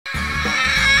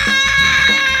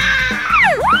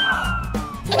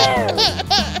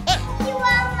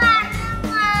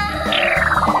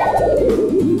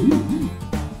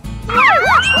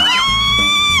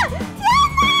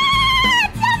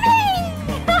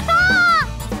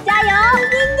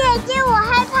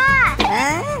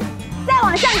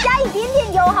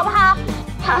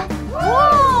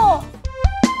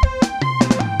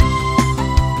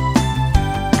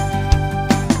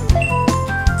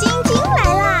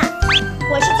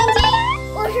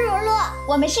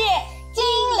我们是精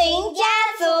灵家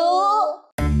族。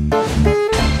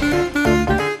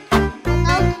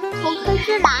头盔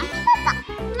是蓝色的，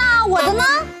那我的呢？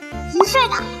橘色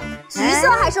的。橘色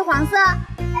还是黄色？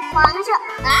黄色。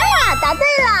啊，答对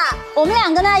了！我们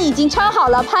两个呢已经穿好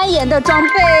了攀岩的装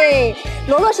备。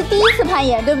罗罗是第一次攀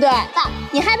岩，对不对？对。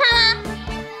你害怕吗？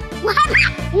不害怕。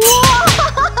哇，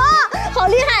好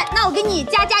厉害！那我给你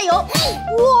加油。哇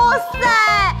塞！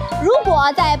如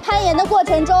果在攀岩的过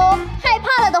程中害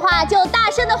怕了的话，就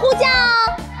大声的呼叫。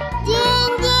晶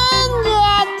晶姐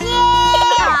姐。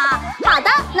好的，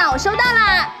那我收到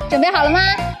了。准备好了吗？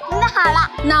准备好了。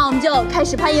那我们就开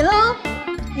始攀岩喽。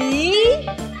咦，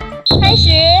开始，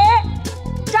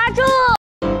抓住。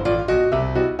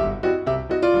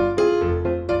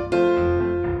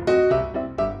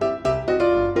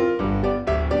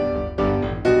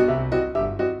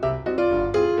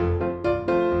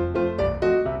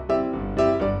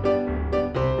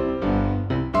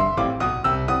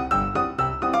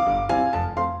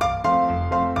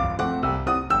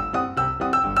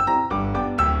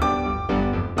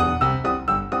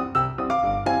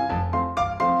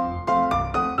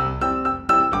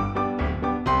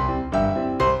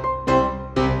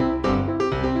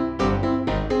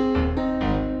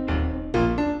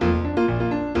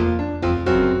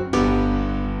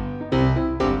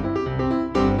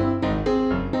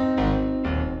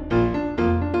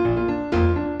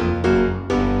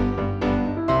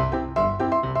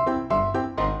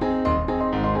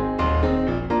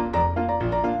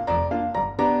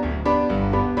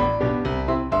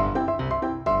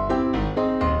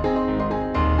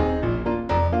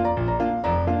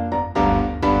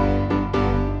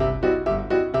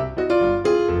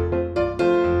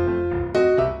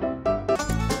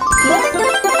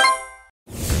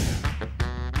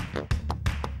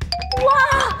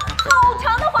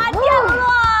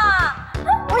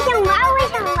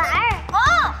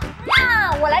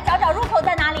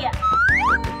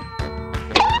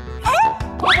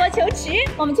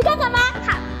我们去看看吧。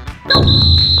好，走。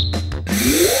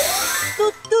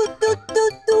嘟嘟嘟嘟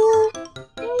嘟。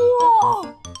哇，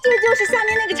这就是下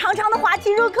面那个长长的滑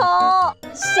梯入口。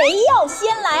谁要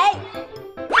先来？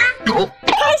他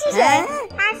是谁？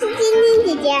她是晶晶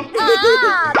姐姐。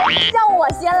啊，让我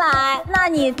先来。那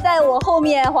你在我后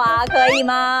面滑可以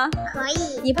吗？可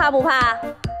以。你怕不怕？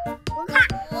不怕。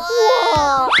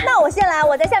哇，那我先来，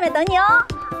我在下面等你哦。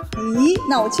咦，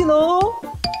那我去喽。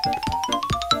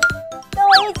我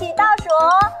一起倒数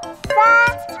，3、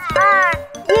2、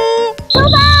1，出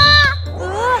发！救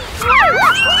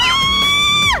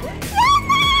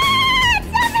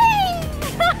命！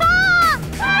哈哈，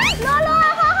罗罗，好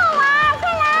好玩，快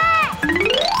来！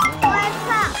我害怕。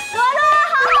罗罗，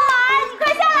好好玩，你快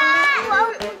下来！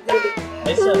没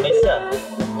事没事，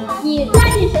你抓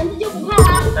紧绳子就不怕了。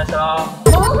开始喽！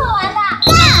我们会玩的。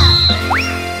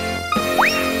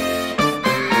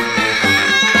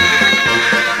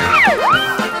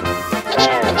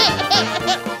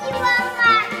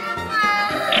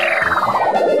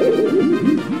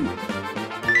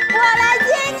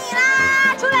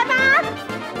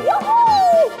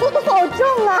好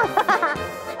重啊！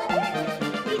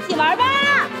一起玩吧！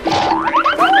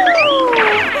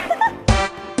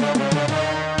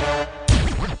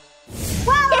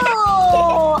哇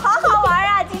哦，好好玩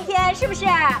啊！今天是不是？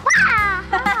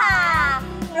哇！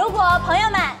如果朋友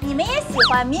们你们也喜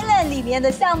欢meland里面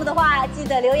的项目的话，记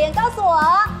得留言告诉我。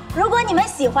如果你们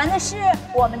喜欢的是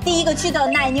我们第一个去的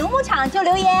奶牛牧场，就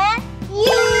留言1；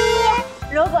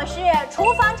如果是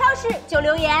厨房超市，就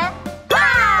留言2；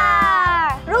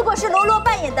如果是罗罗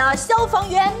扮演的消防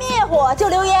员灭火，就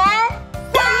留言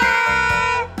3；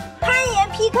攀岩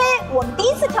PK 我们第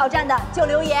一次挑战的就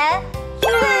留言4；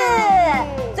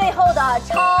最后的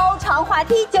超长滑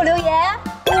梯就留言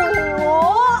5。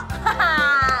哈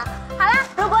哈，好啦，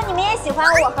如果你们也喜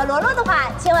欢我和罗罗的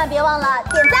话，千万别忘了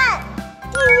点赞、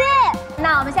订阅。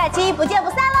那我们下期不见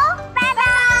不散。